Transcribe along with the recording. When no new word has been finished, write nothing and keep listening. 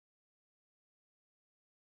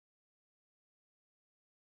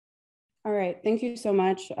All right, thank you so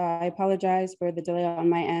much. I apologize for the delay on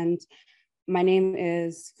my end. My name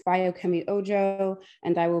is Fayokemi Ojo,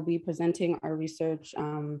 and I will be presenting our research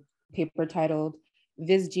paper titled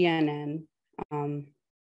VisGNN,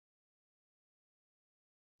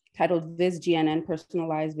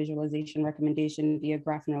 Personalized Visualization Recommendation via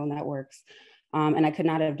Graph Neural Networks. And I could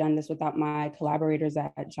not have done this without my collaborators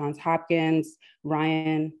at Johns Hopkins,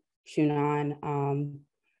 Ryan, Shunan,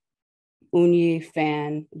 Eunyee,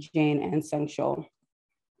 Fan, Jane, and Sungchul.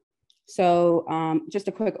 So just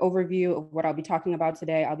a quick overview of what I'll be talking about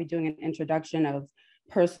today. I'll be doing an introduction of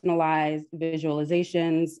personalized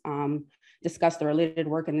visualizations, discuss the related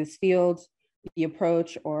work in this field, the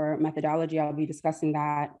approach or methodology. I'll be discussing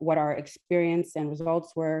that, what our experience and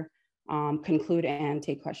results were, conclude and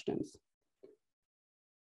take questions.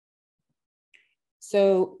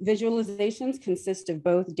 So visualizations consist of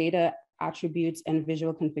both data attributes and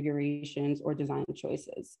visual configurations or design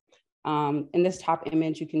choices. In this top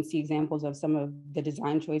image, you can see examples of some of the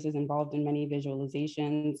design choices involved in many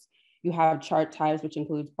visualizations. You have chart types, which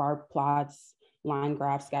includes bar plots, line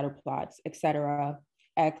graphs, scatter plots, et cetera,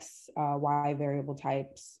 X, Y variable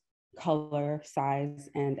types, color, size,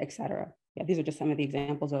 and et cetera. Yeah, these are just some of the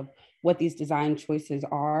examples of what these design choices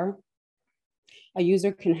are. A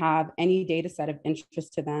user can have any data set of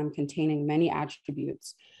interest to them containing many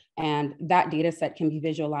attributes, and that data set can be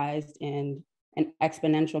visualized in an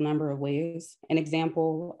exponential number of ways. An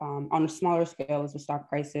example on a smaller scale is the stock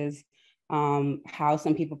prices, how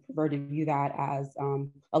some people prefer to view that as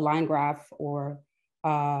a line graph or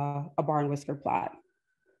a bar and whisker plot.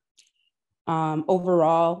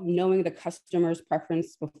 Overall, knowing the customer's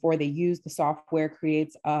preference before they use the software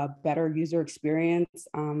creates a better user experience.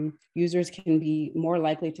 Users can be more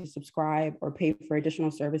likely to subscribe or pay for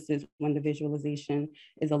additional services when the visualization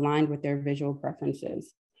is aligned with their visual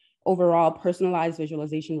preferences. Overall, personalized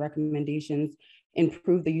visualization recommendations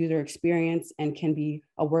improve the user experience and can be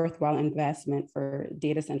a worthwhile investment for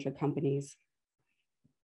data-centric companies.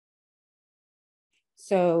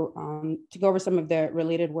 So to go over some of the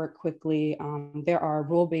related work quickly, there are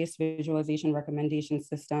rule-based visualization recommendation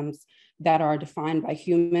systems that are defined by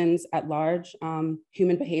humans at large,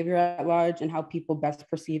 human behavior at large, and how people best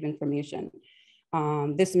perceive information.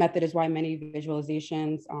 This method is why many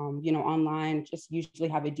visualizations, online just usually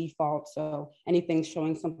have a default. So anything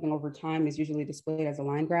showing something over time is usually displayed as a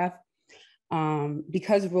line graph.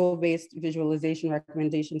 Because rule-based visualization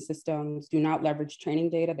recommendation systems do not leverage training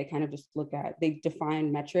data, they kind of just they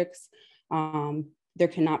define metrics. There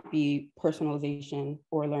cannot be personalization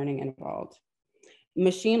or learning involved.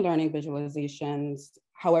 Machine learning visualizations,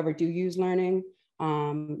 however, do use learning,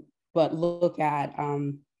 but look at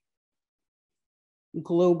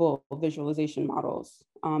global visualization models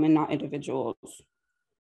and not individuals.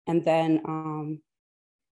 And then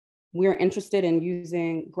we're interested in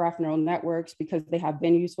using graph neural networks because they have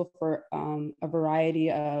been useful for a variety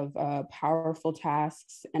of powerful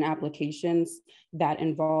tasks and applications that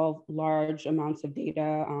involve large amounts of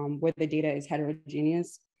data where the data is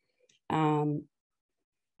heterogeneous. And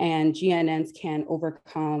GNNs can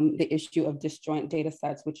overcome the issue of disjoint data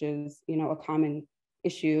sets, which is a common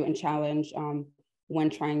issue and challenge when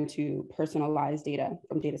trying to personalize data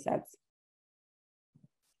from data sets.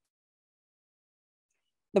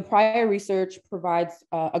 The prior research provides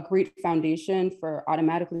a great foundation for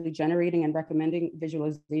automatically generating and recommending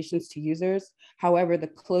visualizations to users. However, the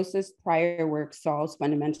closest prior work solves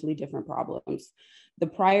fundamentally different problems. The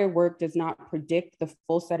prior work does not predict the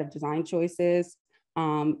full set of design choices.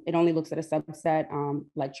 It only looks at a subset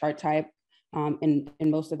like chart type in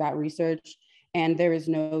most of that research. And there is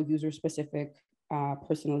no user-specific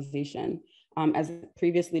personalization. As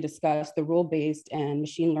previously discussed, the rule-based and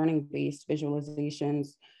machine learning-based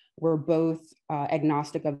visualizations were both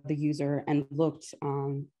agnostic of the user and looked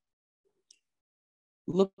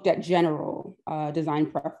at general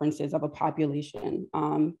design preferences of a population.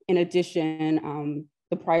 In addition,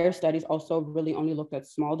 the prior studies also really only looked at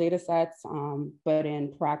small data sets, but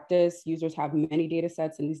in practice, users have many data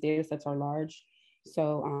sets and these data sets are large.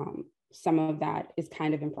 So some of that is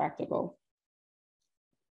kind of impractical.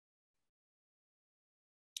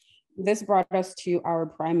 This brought us to our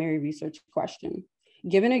primary research question.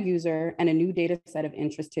 Given a user and a new data set of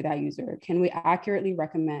interest to that user, can we accurately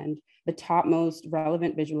recommend the topmost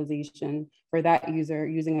relevant visualization for that user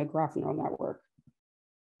using a graph neural network?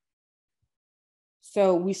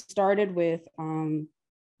 So we started with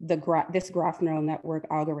this graph neural network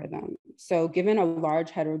algorithm. So given a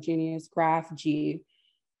large heterogeneous graph G,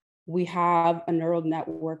 we have a neural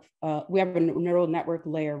network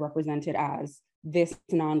layer represented as this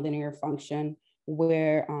nonlinear function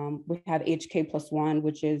where we have HK plus 1,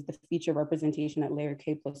 which is the feature representation at layer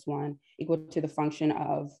K plus 1, equal to the function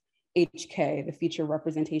of HK, the feature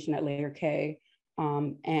representation at layer K,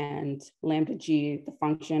 and lambda G, the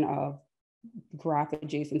function of graph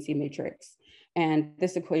adjacency matrix. And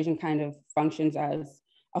this equation kind of functions as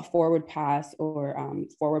a forward pass or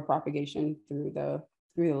forward propagation through the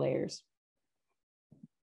layers.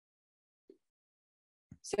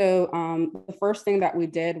 So the first thing that we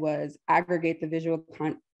did was aggregate the visual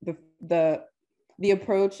the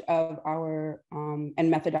approach of our and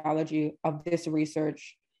methodology of this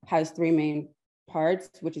research has three main parts,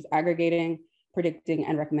 which is aggregating, predicting,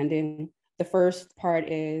 and recommending. The first part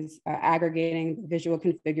is aggregating visual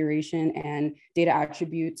configuration and data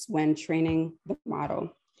attributes when training the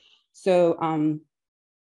model. So,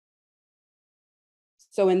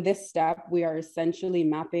 so in this step, we are essentially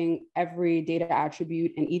mapping every data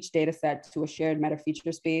attribute in each data set to a shared meta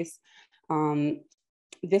feature space.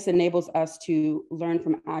 This enables us to learn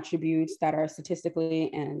from attributes that are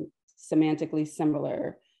statistically and semantically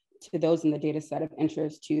similar to those in the data set of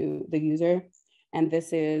interest to the user. And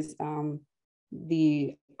this is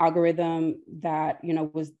the algorithm that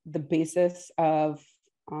was the basis of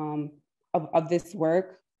this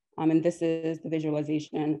work. And this is the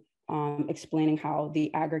visualization explaining how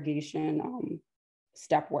the aggregation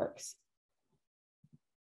step works.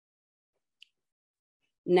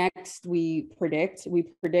 Next, we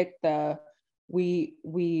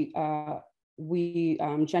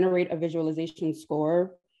generate a visualization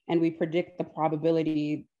score, and we predict the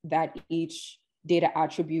probability that each data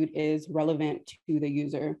attribute is relevant to the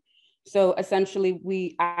user. So essentially,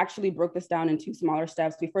 we actually broke this down into smaller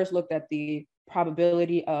steps. We first looked at the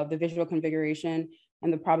probability of the visual configuration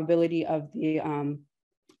and the probability of the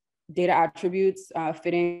data attributes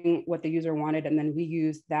fitting what the user wanted, and then we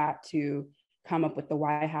used that to come up with the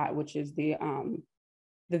Y hat, which is the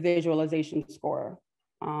visualization score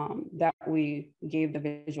that we gave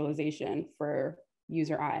the visualization for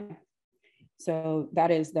user I. So that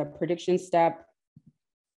is the prediction step.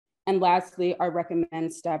 And lastly, our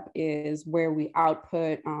recommend step is where we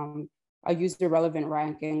output a user relevant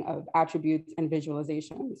ranking of attributes and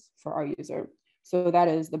visualizations for our user. So that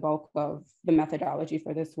is the bulk of the methodology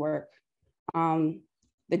for this work.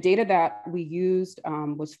 The data that we used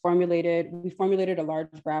was we formulated a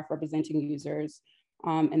large graph representing users.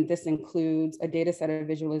 And this includes a data set of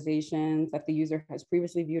visualizations that the user has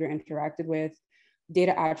previously viewed or interacted with,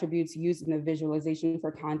 data attributes used in the visualization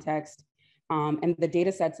for context, and the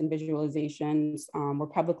data sets and visualizations were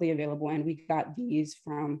publicly available, and we got these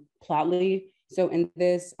from Plotly. So in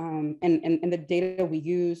this, and the data we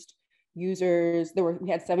used, users, we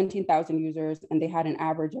had 17,000 users, and they had an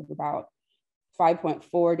average of about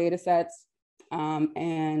 5.4 data sets.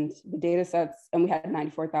 And the data sets, and we had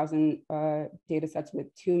 94,000 data sets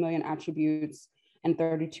with 2 million attributes and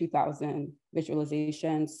 32,000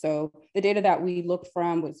 visualizations. So the data that we looked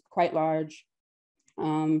from was quite large.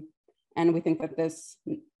 And we think that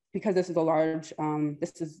because this is a large,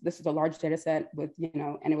 this is a large data set with,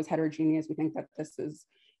 and it was heterogeneous, we think that this is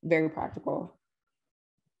very practical.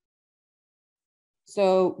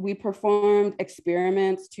 So we performed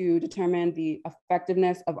experiments to determine the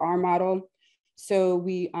effectiveness of our model. So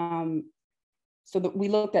we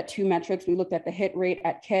looked at two metrics. We looked at the hit rate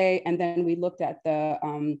at K, and then we looked at the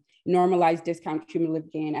normalized discount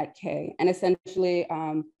cumulative gain at K. And essentially,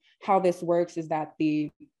 how this works is that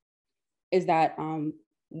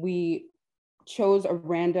we chose a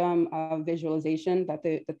random visualization that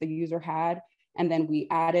the user had, and then we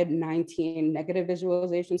added 19 negative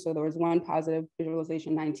visualizations. So there was one positive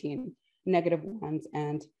visualization, 19 negative ones.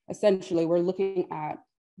 And essentially, we're looking at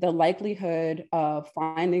the likelihood of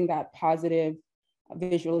finding that positive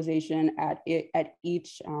visualization at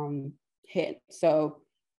each hit. So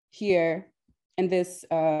here in this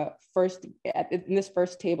first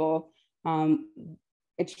table,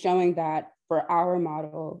 it's showing that for our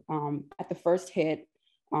model, at the first hit,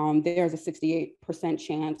 there's a 68%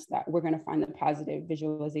 chance that we're going to find a positive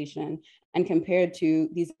visualization. And compared to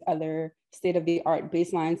these other state-of-the-art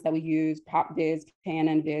baselines that we use, PopViz,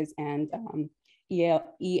 KNNViz, and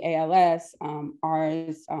EALS,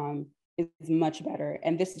 ours is much better.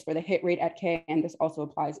 And this is for the hit rate at K, and this also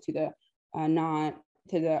applies to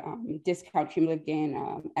the discount cumulative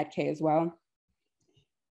gain at K as well.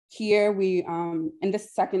 Here in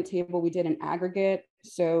this second table, we did an aggregate.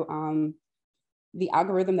 So the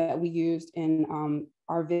algorithm that we used in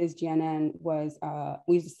our VisGNN was,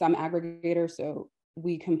 we used a sum aggregator. So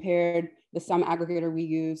we compared the sum aggregator we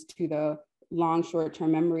used to the long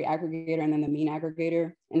short-term memory aggregator and then the mean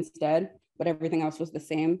aggregator instead, but everything else was the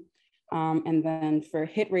same. And then for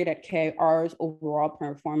hit rate at K, ours overall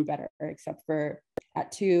performed better, except for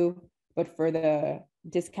at 2, but for the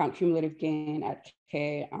discount cumulative gain at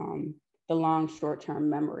K, the long short-term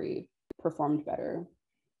memory performed better.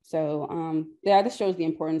 So yeah, this shows the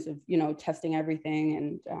importance of, testing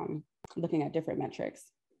everything and looking at different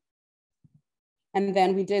metrics. And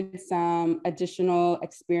then we did some additional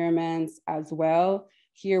experiments as well.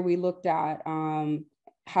 Here we looked at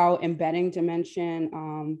how embedding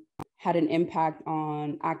dimension had an impact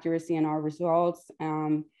on accuracy in our results.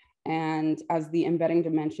 And as the embedding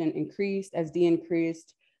dimension increased, as D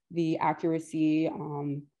increased, the accuracy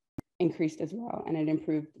increased as well, and it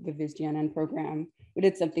improved the VisGNN program. We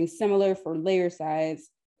did something similar for layer size,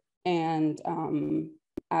 and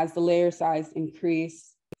as the layer size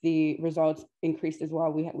increased, the results increased as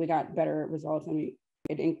well. We got better results, and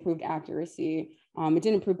it improved accuracy. It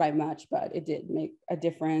didn't improve by much, but it did make a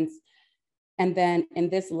difference. And then in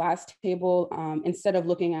this last table, instead of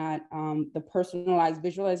looking at the personalized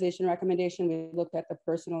visualization recommendation, we looked at the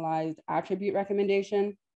personalized attribute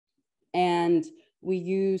recommendation. And we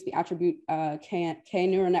used the attribute K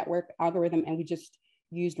neural network algorithm, and we just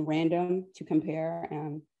used random to compare.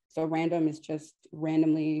 And so random is just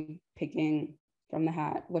randomly picking from the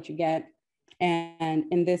hat what you get. And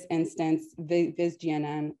in this instance,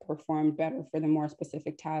 VisGNN performed better for the more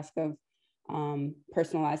specific task of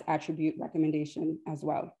personalized attribute recommendation as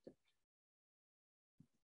well.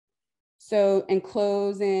 So in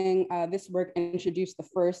closing, this work introduced the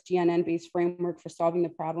first GNN-based framework for solving the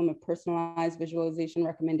problem of personalized visualization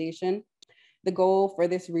recommendation. The goal for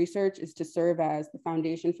this research is to serve as the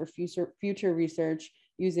foundation for future research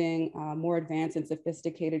using more advanced and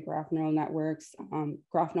sophisticated graph neural network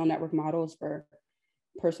models for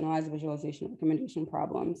personalized visualization recommendation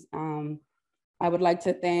problems. I would like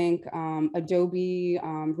to thank Adobe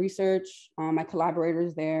Research, my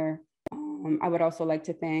collaborators there. I would also like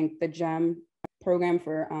to thank the GEM program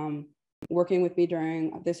for working with me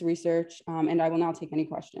during this research, and I will now take any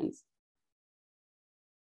questions.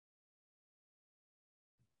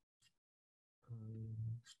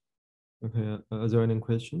 Okay, are there any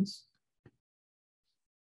questions?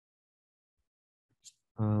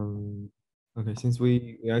 Okay, since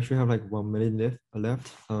we actually have like 1 minute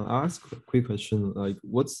left, I'll ask a quick question. Like,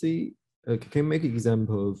 what's the can you make an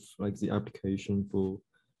example of like the application for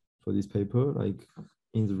this paper, like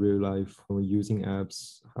in the real life, when we're using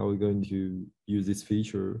apps, how are we going to use this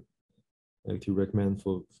feature, like to recommend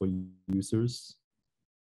for users?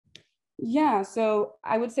 Yeah, so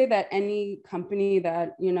I would say that any company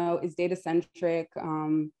that is data centric,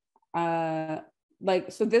 so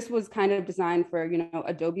this was kind of designed for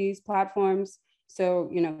Adobe's platforms. So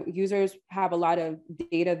users have a lot of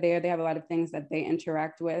data there. They have a lot of things that they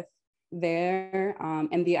interact with there,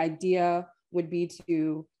 and the idea would be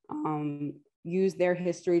to use their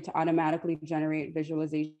history to automatically generate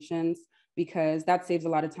visualizations, because that saves a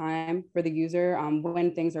lot of time for the user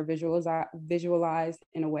when things are visualized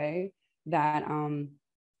in a way that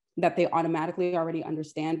that they automatically already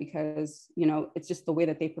understand, because it's just the way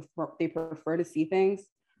that they prefer to see things.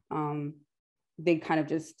 They kind of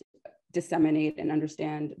just disseminate and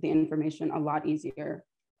understand the information a lot easier.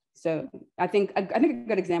 So I think a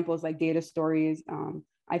good example is like data stories.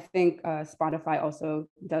 I think Spotify also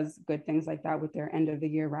does good things like that with their end of the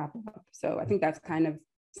year wrap up. So I think that's kind of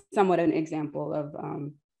somewhat an example of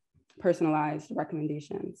personalized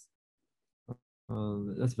recommendations.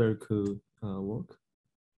 That's very cool work.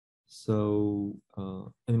 So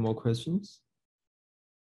any more questions?